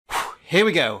Here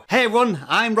we go. Hey everyone,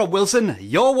 I'm Rob Wilson.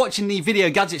 You're watching the Video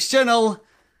Gadgets Journal,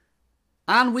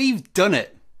 and we've done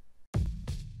it.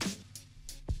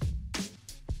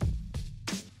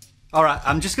 Alright,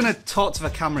 I'm just going to talk to the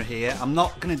camera here. I'm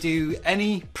not going to do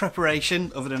any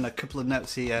preparation other than a couple of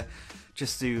notes here,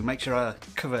 just to make sure I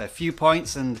cover a few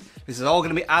points, and this is all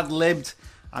going to be ad-libbed,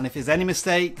 and if there's any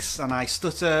mistakes and I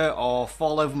stutter or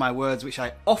fall over my words, which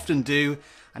I often do,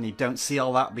 and you don't see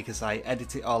all that because I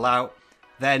edit it all out,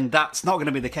 then that's not going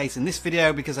to be the case in this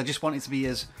video, because I just want it to be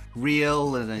as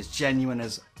real and as genuine,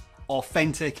 as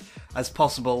authentic as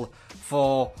possible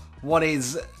for what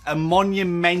is a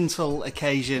monumental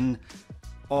occasion,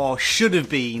 or should have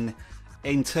been,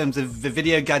 in terms of the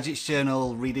Video Gadgets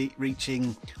Journal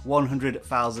reaching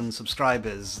 100,000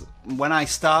 subscribers. When I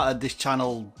started this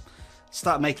channel,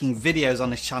 started making videos on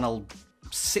this channel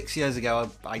 6 years ago,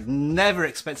 I never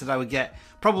expected I would get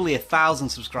probably 1,000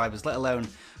 subscribers, let alone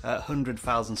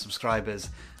 100,000 subscribers.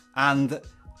 And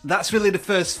that's really the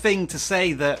first thing to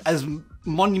say, that as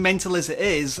monumental as it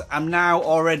is, I'm now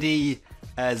already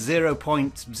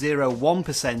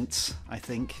 0.01%, I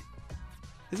think.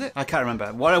 Is it? I can't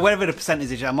remember. Whatever the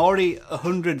percentage is, I'm already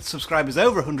 100 subscribers,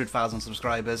 over 100,000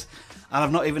 subscribers, and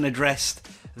I've not even addressed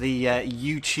the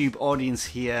YouTube audience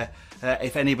here,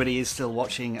 if anybody is still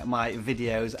watching my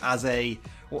videos as a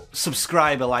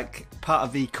subscriber, like part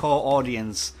of the core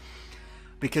audience.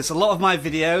 Because a lot of my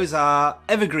videos are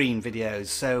evergreen videos,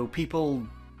 so people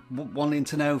wanting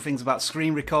to know things about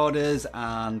screen recorders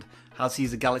and how to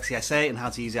use the Galaxy S8 and how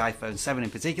to use the iPhone 7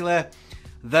 in particular,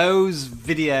 those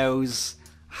videos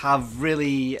have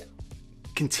really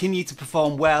continued to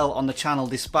perform well on the channel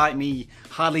despite me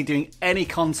hardly doing any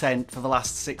content for the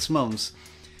last 6 months.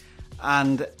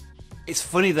 And it's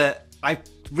funny that I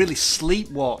really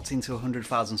sleepwalked into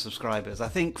 100,000 subscribers. I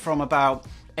think from about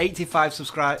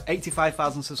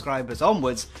 85,000 subscribers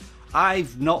onwards,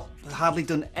 I've not hardly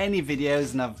done any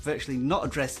videos, and I've virtually not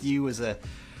addressed you as a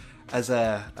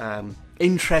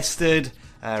interested,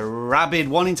 rabid,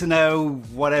 wanting to know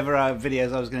whatever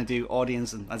videos I was going to do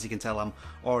audience, and as you can tell, I'm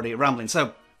already rambling.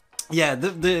 So yeah,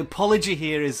 the apology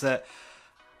here is that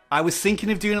I was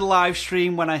thinking of doing a live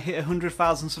stream when I hit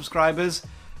 100,000 subscribers,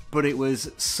 but it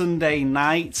was Sunday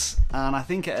night, and I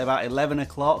think at about 11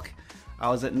 o'clock I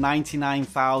was at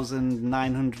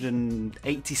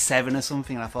 99,987 or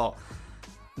something, and I thought,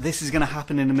 this is going to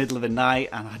happen in the middle of the night,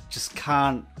 and I just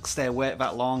can't stay awake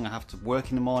that long. I have to work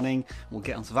in the morning. We'll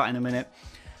get onto that in a minute.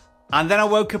 And then I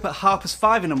woke up at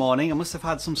 5:30 in the morning. I must have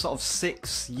had some sort of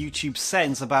 6 YouTube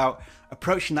sense about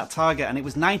approaching that target, and it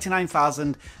was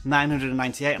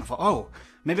 99,998. And I thought, oh,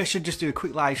 maybe I should just do a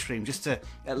quick live stream just to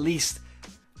at least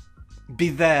be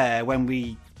there when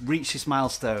we reach this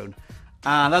milestone.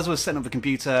 And as I was setting up the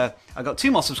computer, I got 2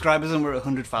 more subscribers, and we're at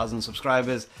 100,000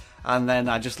 subscribers. And then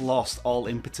I just lost all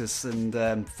impetus and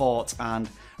thought, and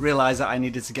realised that I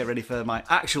needed to get ready for my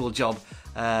actual job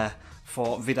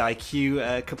for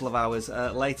vidIQ a couple of hours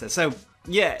later. So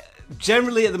yeah,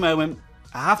 generally at the moment,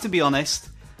 I have to be honest,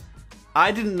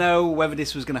 I didn't know whether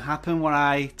this was going to happen when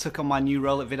I took on my new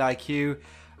role at vidIQ,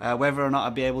 whether or not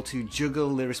I'd be able to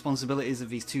juggle the responsibilities of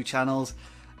these 2 channels.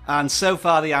 And so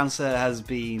far the answer has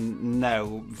been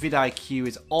no. vidIQ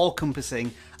is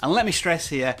all-encompassing, and let me stress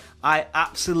here, I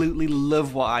absolutely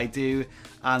love what I do,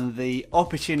 and the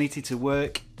opportunity to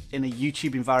work in a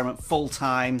YouTube environment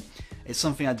full-time is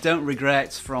something I don't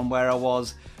regret from where I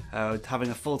was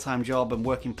having a full-time job and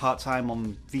working part-time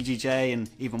on VGJ, and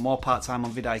even more part-time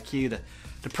on vidIQ.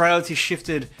 The priority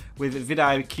shifted with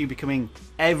vidIQ becoming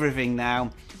everything now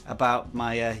about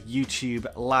my YouTube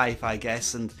life, I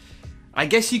guess. And I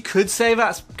guess you could say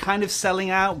that's kind of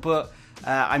selling out, but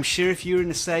I'm sure if you were in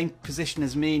the same position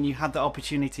as me and you had the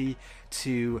opportunity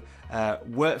to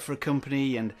work for a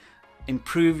company and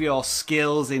improve your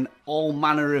skills in all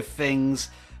manner of things,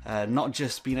 not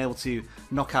just being able to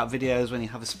knock out videos when you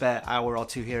have a spare hour or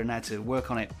 2 here and there to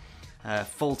work on it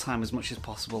full time as much as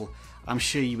possible, I'm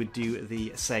sure you would do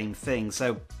the same thing.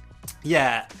 So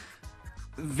yeah,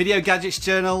 Video Gadgets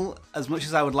Journal, as much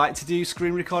as I would like to do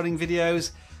screen recording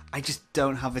videos, I just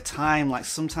don't have the time. Like,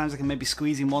 sometimes I can maybe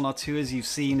squeeze in 1 or 2, as you've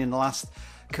seen in the last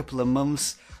couple of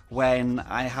months, when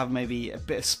I have maybe a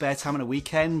bit of spare time on a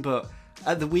weekend. But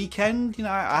at the weekend, you know,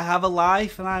 I have a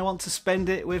life and I want to spend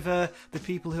it with the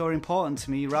people who are important to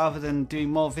me, rather than doing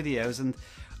more videos. And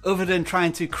other than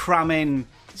trying to cram in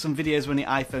some videos when the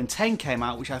iPhone 10 came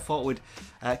out, which I thought would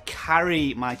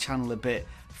carry my channel a bit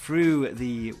through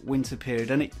the winter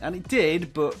period, and it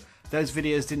did, but those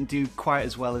videos didn't do quite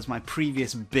as well as my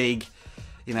previous big,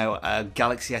 you know,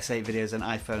 Galaxy S8 videos and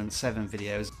iPhone 7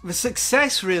 videos. The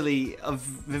success really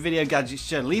of the Video Gadgets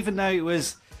Journal, even though it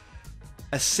was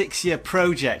a 6-year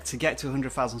project to get to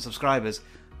 100,000 subscribers,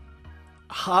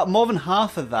 more than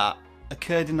half of that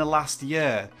occurred in the last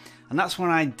year. And that's when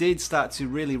I did start to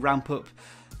really ramp up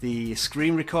the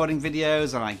screen recording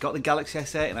videos, and I got the Galaxy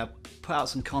S8 and I put out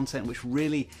some content which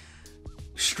really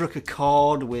struck a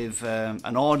chord with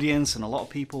an audience, and a lot of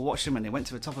people watched them and they went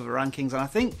to the top of the rankings. And I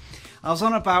think I was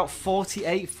on about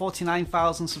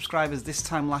 49,000 subscribers this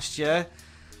time last year.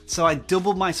 So I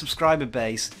doubled my subscriber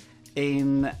base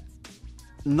in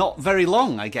not very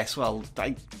long, I guess. Well,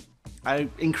 I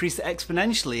increased it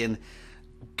exponentially, and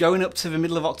going up to the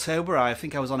middle of October, I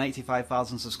think I was on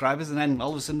 85,000 subscribers, and then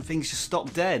all of a sudden things just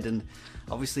stopped dead, and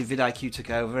obviously vidIQ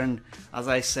took over, and as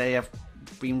I say, I've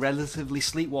been relatively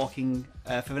sleepwalking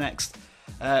for the next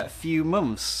few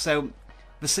months. So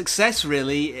the success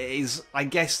really is, I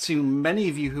guess, to many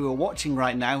of you who are watching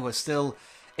right now who are still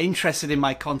interested in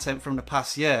my content from the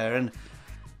past year, and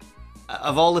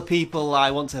of all the people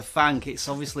I want to thank, it's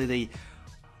obviously the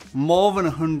more than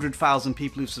 100,000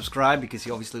 people who've subscribed, because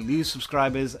you obviously lose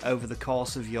subscribers over the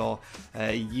course of your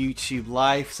YouTube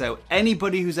life. So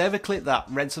anybody who's ever clicked that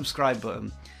red subscribe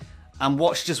button and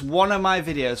watched just one of my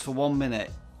videos for 1 minute,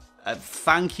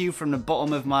 thank you from the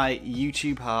bottom of my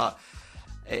YouTube heart.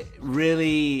 It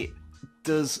really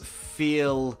does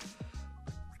feel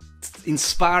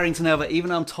inspiring to know that even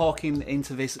though I'm talking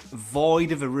into this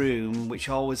void of a room, which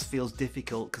always feels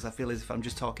difficult because I feel as if I'm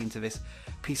just talking to this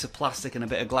piece of plastic and a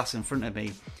bit of glass in front of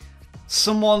me,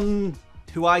 someone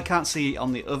who I can't see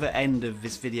on the other end of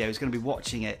this video is going to be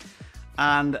watching it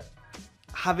and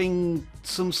having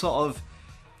some sort of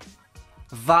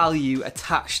value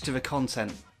attached to the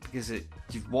content, because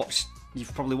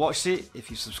you've probably watched it. If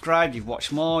you've subscribed, you've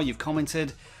watched more, you've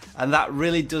commented, and that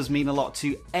really does mean a lot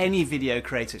to any video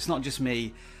creator. It's not just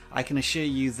me. I can assure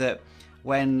you that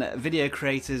when video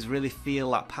creators really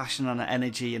feel that passion and that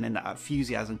energy and that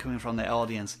enthusiasm coming from their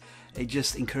audience, it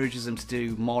just encourages them to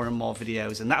do more and more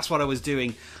videos. And that's what I was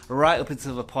doing right up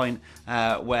until the point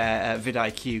where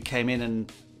vidIQ came in. And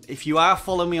if you are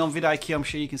following me on vidIQ, I'm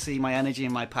sure you can see my energy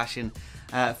and my passion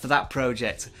for that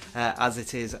project as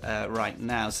it is right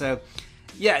now. So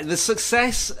yeah, the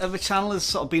success of the channel has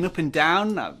sort of been up and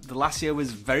down. The last year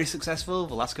was very successful.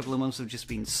 The last couple of months have just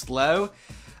been slow.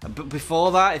 But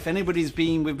before that, if anybody's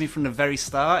been with me from the very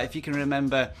start, if you can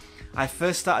remember, I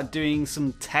first started doing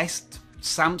some test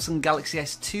Samsung Galaxy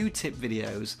S2 tip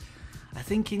videos, I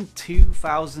think in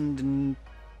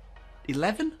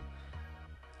 2011.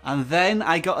 And then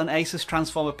I got an Asus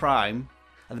Transformer Prime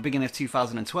at the beginning of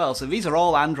 2012. So these are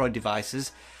all Android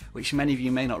devices, which many of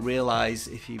you may not realize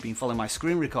if you've been following my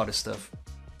screen recorder stuff.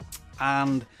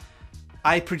 And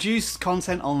I produced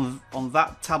content on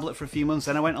that tablet for a few months.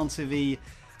 Then I went on to the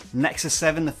Nexus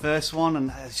 7, the first one, and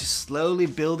I was just slowly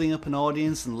building up an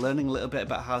audience and learning a little bit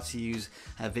about how to use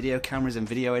video cameras and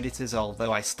video editors,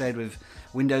 although I stayed with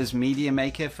Windows Media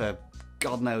Maker for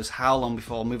God knows how long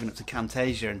before moving up to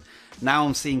Camtasia. And now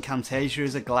I'm seeing Camtasia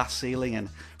as a glass ceiling and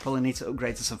probably need to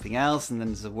upgrade to something else. And then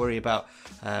there's a worry about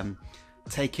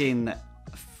taking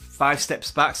 5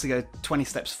 steps back to go 20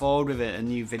 steps forward with a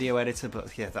new video editor.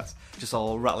 But yeah, that's just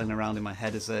all rattling around in my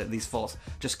head as these thoughts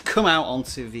just come out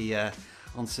onto the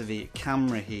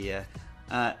camera here.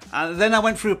 And then I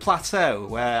went through a plateau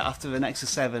where after the Nexus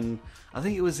 7, I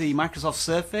think it was the Microsoft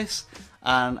Surface,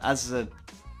 and as a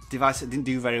device that didn't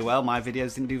do very well, my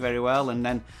videos didn't do very well, and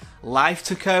then life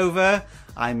took over.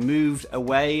 I moved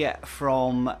away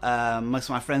from most of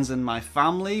my friends and my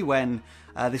family when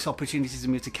this opportunity to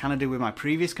move to Canada with my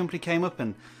previous company came up,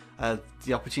 and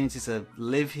the opportunity to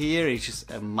live here is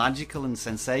just magical and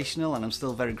sensational, and I'm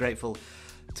still very grateful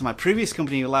to my previous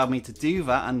company who allowed me to do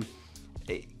that. And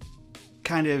it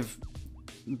kind of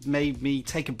made me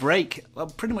take a break, well,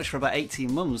 pretty much for about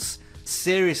 18 months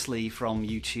seriously from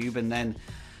YouTube. And then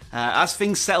as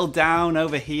things settled down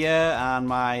over here and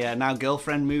my now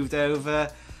girlfriend moved over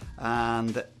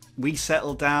and we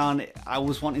settled down, I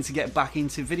was wanting to get back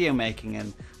into video making,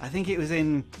 and I think it was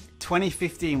in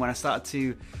 2015 when I started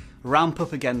to ramp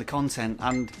up again the content.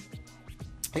 And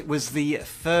it was the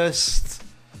first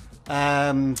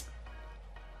the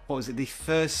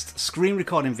first screen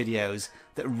recording videos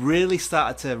that really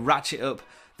started to ratchet up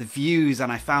the views,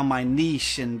 and I found my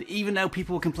niche. And even though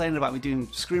people were complaining about me doing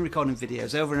screen recording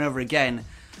videos over and over again,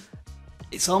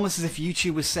 it's almost as if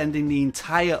YouTube was sending the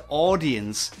entire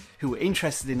audience who were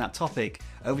interested in that topic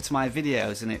over to my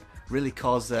videos, and it really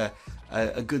caused a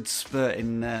good spurt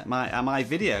in my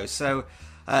videos. So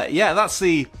yeah, that's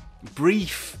the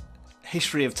brief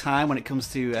history of time when it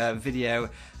comes to video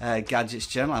gadgets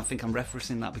journal. I think I'm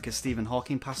referencing that because Stephen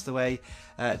Hawking passed away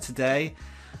today,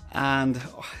 and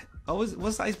Oh,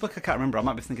 was that his book? I can't remember. I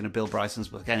might be thinking of Bill Bryson's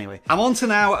book. Anyway, I'm on to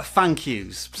now thank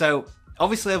yous. So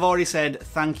obviously I've already said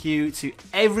thank you to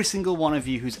every single one of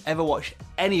you who's ever watched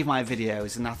any of my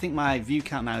videos, and I think my view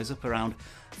count now is up around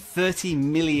 30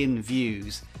 million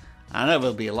views. I know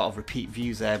there'll be a lot of repeat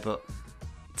views there, but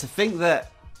to think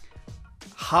that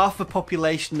half the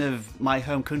population of my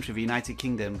home country, the United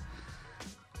Kingdom,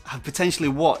 have potentially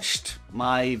watched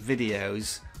my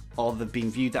videos or they've been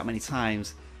viewed that many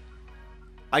times,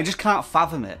 I just can't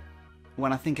fathom it.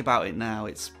 When I think about it now,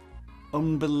 it's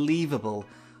unbelievable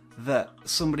that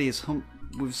somebody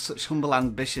with such humble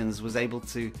ambitions was able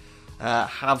to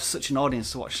have such an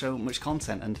audience to watch so much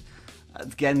content. And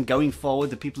again, going forward,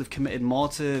 the people have committed more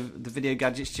to the Video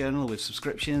Gadgets Journal with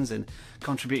subscriptions and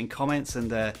contributing comments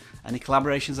and any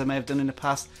collaborations I may have done in the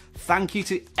past. Thank you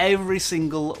to every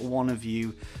single one of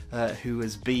you who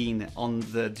has been on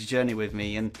the journey with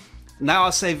me. And now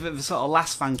I'll say the sort of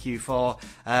last thank you for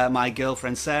my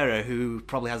girlfriend Sarah, who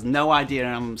probably has no idea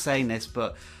I'm saying this,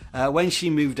 but when she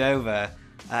moved over,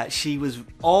 she was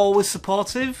always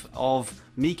supportive of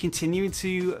me continuing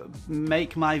to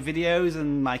make my videos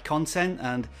and my content,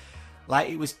 and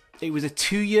like it was a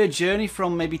 2-year journey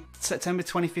from maybe September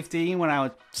 2015 when I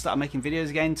would start making videos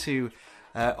again to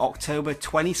October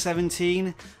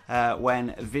 2017 when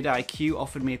vidIQ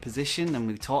offered me a position and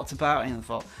we talked about it, and I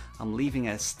thought, I'm leaving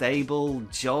a stable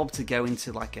job to go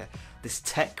into like this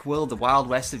tech world, the Wild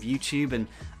West of YouTube, and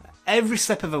every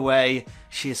step of the way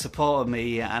she has supported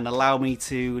me and allowed me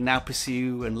to now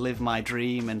pursue and live my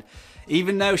dream. And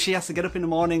even though she has to get up in the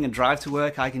morning and drive to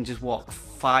work, I can just walk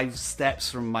 5 steps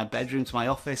from my bedroom to my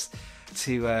office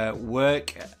to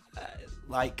work.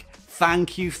 Like,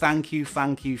 thank you for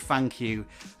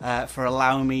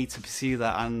allowing me to pursue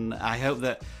that. And I hope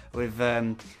that with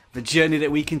the journey that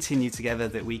we continue together,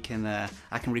 that we can,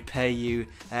 I can repay you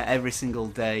every single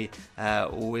day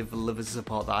with the love and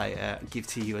support that I give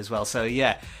to you as well. So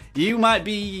yeah, you might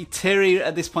be teary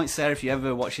at this point, Sarah, if you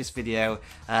ever watch this video,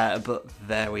 but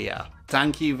there we are.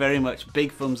 Thank you very much.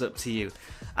 Big thumbs up to you.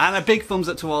 And a big thumbs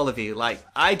up to all of you. Like,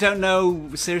 I don't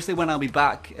know seriously when I'll be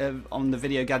back on the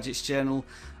Video Gadgets Journal,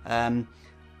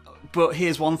 but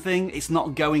here's one thing, it's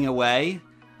not going away.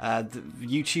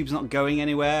 YouTube's not going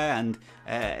anywhere, and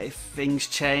if things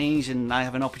change and I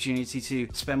have an opportunity to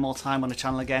spend more time on the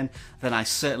channel again, then I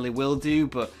certainly will do,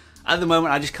 but at the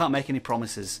moment I just can't make any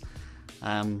promises.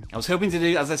 I was hoping to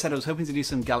do, as I said, I was hoping to do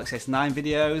some Galaxy S9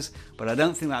 videos, but I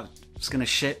don't think that's going to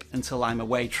ship until I'm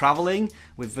away travelling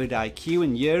with vidIQ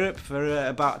in Europe for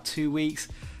about 2 weeks.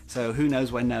 So who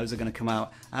knows when those are going to come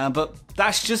out. But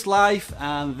that's just life,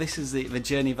 and this is the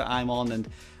journey that I'm on, and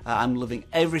I'm loving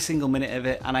every single minute of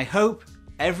it. And I hope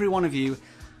every one of you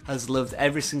has loved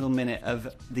every single minute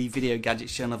of the Video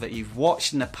Gadgets Channel that you've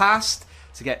watched in the past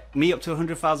to get me up to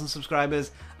 100,000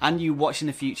 subscribers, and you watch in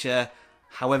the future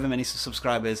however many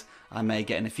subscribers I may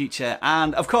get in the future.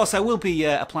 And of course I will be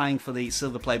applying for the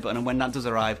silver play button, and when that does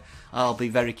arrive I'll be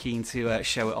very keen to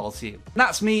show it all to you.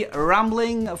 That's me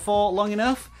rambling for long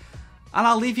enough, and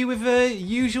I'll leave you with the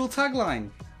usual tagline.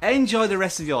 Enjoy the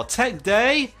rest of your tech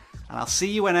day, and I'll see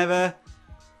you whenever.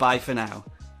 Bye for now.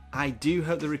 I do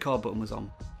hope the record button was on.